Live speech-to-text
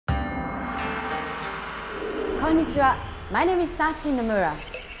Konnichiwa, my name is Sachie Nomura.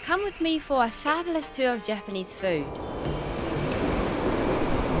 Come with me for a fabulous tour of Japanese food.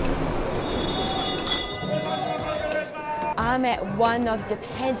 I'm at one of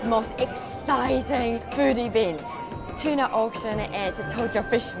Japan's most exciting food events, tuna auction at Tokyo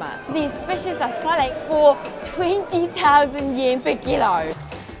Fish Mart. These fishes are selling for 20,000 yen per kilo.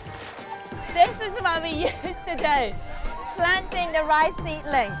 This is what we used to do, planting the rice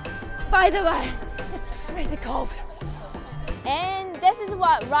seedling. By the way, it's pretty cold. And this is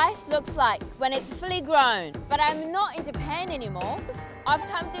what rice looks like when it's fully grown. But I'm not in Japan anymore. I've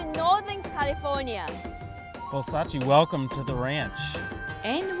come to Northern California. Well, Sachie, welcome to the ranch.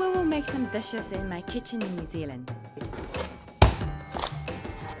 And we will make some dishes in my kitchen in New Zealand.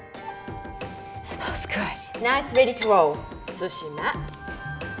 Smells good. Now it's ready to roll. Sushi mat.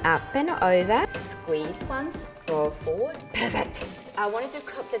 Up and over. Squeeze once. Roll forward. Perfect. I wanted to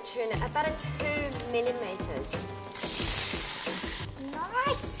cook the tuna about 2 millimeters.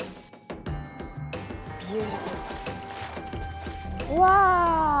 Nice. Beautiful.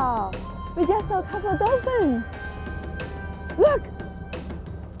 Wow. We just saw a couple of dolphins. Look!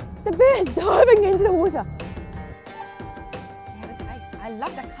 The bear is diving into the water. Have a taste. I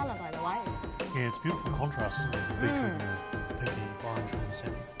love the colour, by the way. Yeah, it's beautiful contrast, isn't it? The beetroot and the pinky orange from the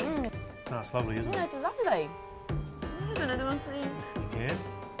semi. No, it's lovely, isn't it? It's lovely. Have another one, please. You can.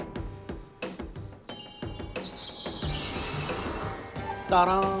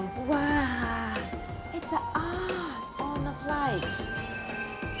 Ta-da! Wow! It's an art on the plate.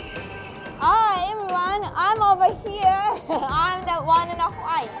 Hi everyone, I'm over here. I'm the one in the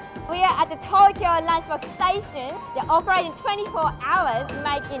white. We are at the Tokyo Lunchbox Station. They're operating 24 hours,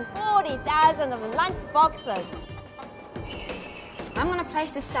 making 40,000 of lunch boxes. I'm gonna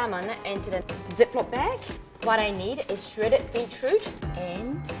place the salmon into the Ziploc bag. What I need is shredded beetroot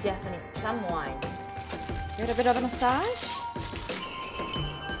and Japanese plum wine. A little bit of a massage.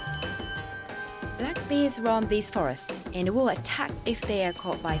 Black bears roam these forests and will attack if they are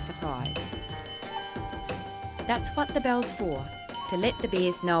caught by surprise. That's what the bell's for, to let the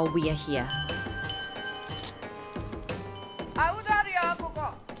bears know we are here.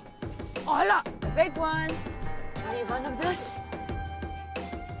 Oh look, the big one. I need one of this.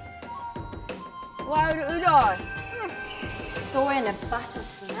 Wow, the udon. Soy and the butter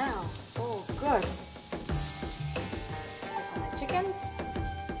smell so good. Check on the chickens.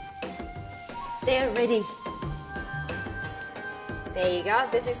 They're ready. There you go.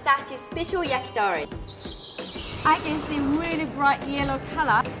 This is Sachie's special yakitori. I can see really bright yellow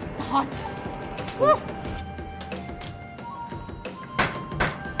colour. It's hot. Woo.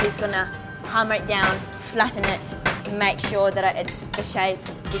 He's gonna hammer it down, flatten it, make sure that it's the shape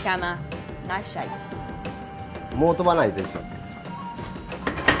become a knife shape. もう飛ばないですよ。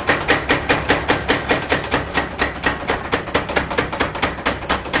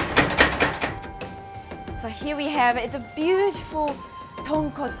 So here we have it. It's a beautiful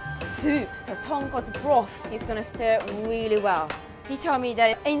tonkotsu soup, so tonkotsu broth. He's gonna stir it really well. He told me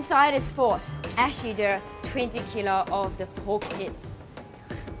that inside his pot, actually there are 20 kilo of the pork bits.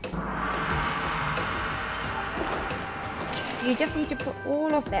 You just need to put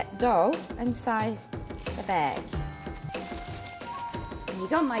all of that dough inside the bag. You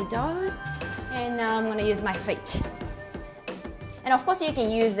got my dough, and now I'm gonna use my feet. And of course you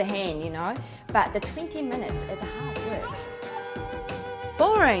can use the hand, you know, but the 20 minutes is a hard work.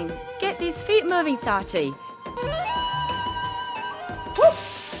 Boring! Get these feet moving, Sachie. Woo.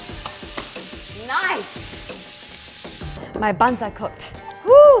 Nice! My buns are cooked.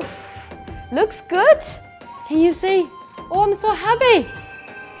 Woo. Looks good! Can you see? Oh, I'm so happy!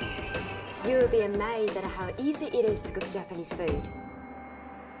 You will be amazed at how easy it is to cook Japanese food.